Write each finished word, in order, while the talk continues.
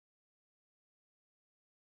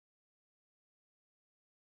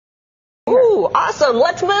Here. Ooh, awesome.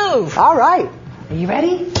 Let's move. All right. Are you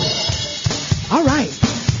ready? All right.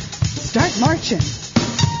 Start marching.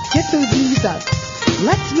 Get those knees up.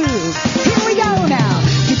 Let's move. Here we go now.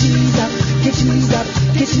 Get your knees up. Get your knees up.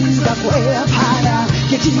 Get your knees up way up high now.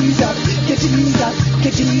 Get your knees up. Get your knees up.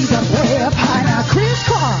 Get your knees up way up high now.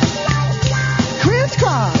 Crisscross.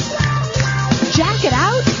 Crisscross. Jack it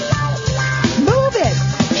out. Move it.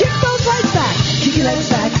 Kick those legs back. Kick your legs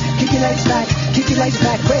back. Kick your legs back. Kick your legs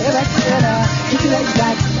back way back there now. Kick your legs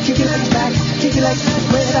back. Kick your legs back. Kick your legs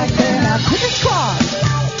back way back there now. Crisscross.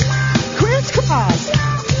 Crisscross.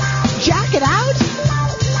 Jack it out.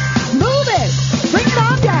 Move it. Bring it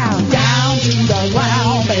on down. Down to the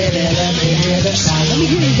ground, baby. Let me hear the sound. Let me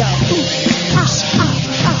hear you go. Ooh. Ah, ah,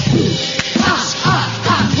 ah. Ooh. Ah, ah,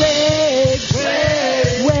 ah. Wait.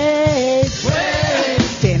 Wait. Wait. Wait.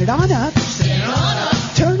 Stand it on up. Stand it on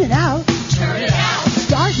up. Turn it out. Turn it out.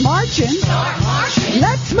 Start marching. Start marching.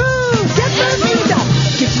 Let's move. Get those knees up.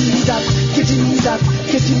 Get your knees up. Get your knees up.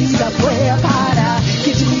 Get your knees up way up high now.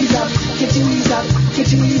 Get your knees up. Get your knees up.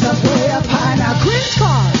 Get your knees up way up high now.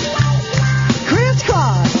 Crisscross.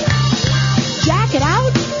 Crisscross. Jack it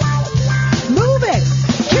out. Move it.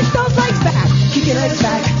 Kick those legs back. Kick your legs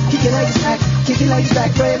back. Kick your legs back. Kick your legs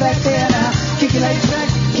back way back there now. Kick your legs back.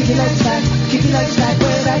 Kick your legs back. Kick your legs back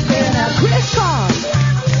way back there now. Crisscross.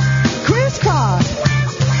 Crisscross.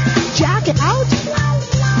 Jack it out.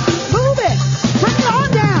 Move it. Bring it on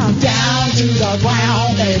down. Down to the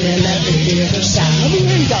ground, baby. Let me hear the sound. Let me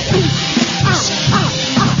hear you go. Ooh. Ah, ah,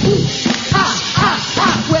 ah. Ooh. Ah, ah,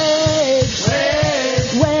 ah. Wait.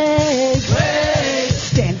 Wait. Wait. Wait.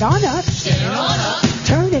 Stand on up. Stand on up.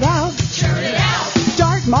 Turn it out. Turn it out.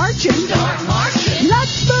 Start marching. Start marching.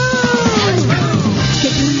 Let's move. Let's move.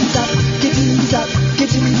 Get your knees up. Get your knees up. Get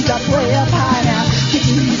your knees up way up high now. Get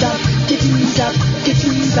your knees up. Get your knees up. Get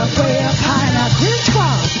your knees up way up high now.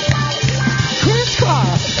 Crisscross.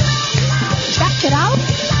 Crisscross. Jack it out.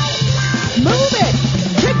 Move it.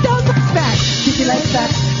 Kick those legs back. Kick your legs back.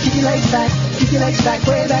 Kick your legs back. Kick your legs back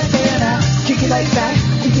way back there now. Kick your legs back.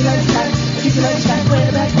 Kick your legs back. Kick your legs back way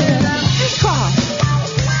back there now. Crisscross.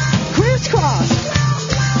 Crisscross.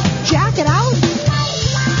 Jack it out.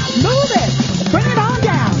 Move it. Bring it on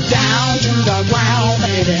down. Down to the ground,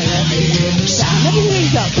 baby. Let me hear the sound. Let me hear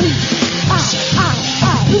you go. Ooh. Ah, ah,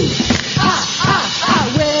 ah. Ooh. Ah, ah, ah.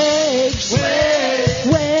 Wait. Wait.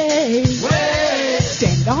 Wait. Wait.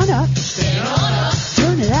 Stand on up. Stand on up.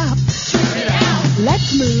 Turn it out. Turn it out.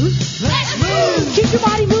 Let's move. Let's move. Keep your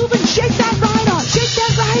body moving. Shake that right arm. Shake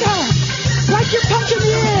that right arm. Like you're punching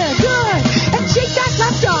the air. Good. And shake that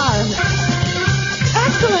left arm.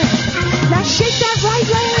 Excellent. Now shake that right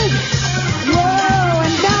leg. Whoa,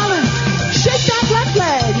 and balance. Shake that left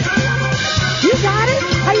leg. You got it?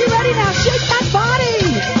 Are you ready now? Shake that body.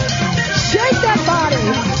 Shake that body.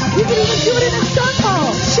 You can even do it in a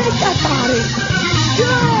circle. Shake that body.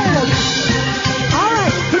 Good. All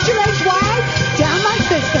right. Put your legs wide. Down like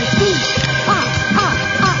this. Ooh. Ah, ah,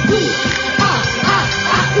 ah. Ooh. Ah, ah,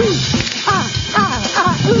 ah. Ooh. Ah, ah,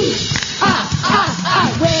 ah. Ooh. Ah, ah, ah.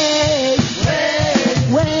 Wait. Wait.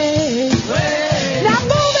 Wait. Wait. Now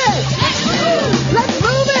move it. Let's move. Let's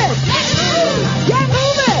move it. Let's move. Yeah,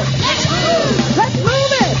 move it. Let's move. Let's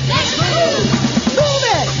move it. Let's move. Move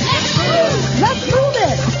it. Let's move. Let's move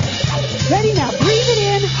it. Ready now. Breathe it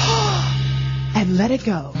in. And let it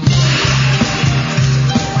go.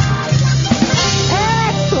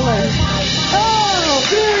 Excellent. Oh,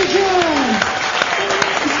 very good.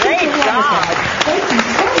 Great job. Thank you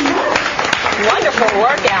so much. Wonderful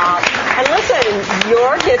workout. And listen,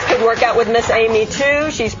 your kids could work out with Miss Amy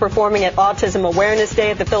too. She's performing at Autism Awareness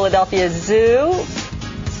Day at the Philadelphia Zoo.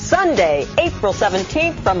 Sunday, April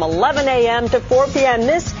 17th from 11 a.m. to 4 p.m.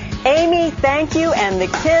 Miss Amy, thank you, and the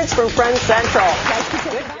kids from Friends Central.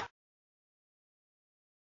 Thank you.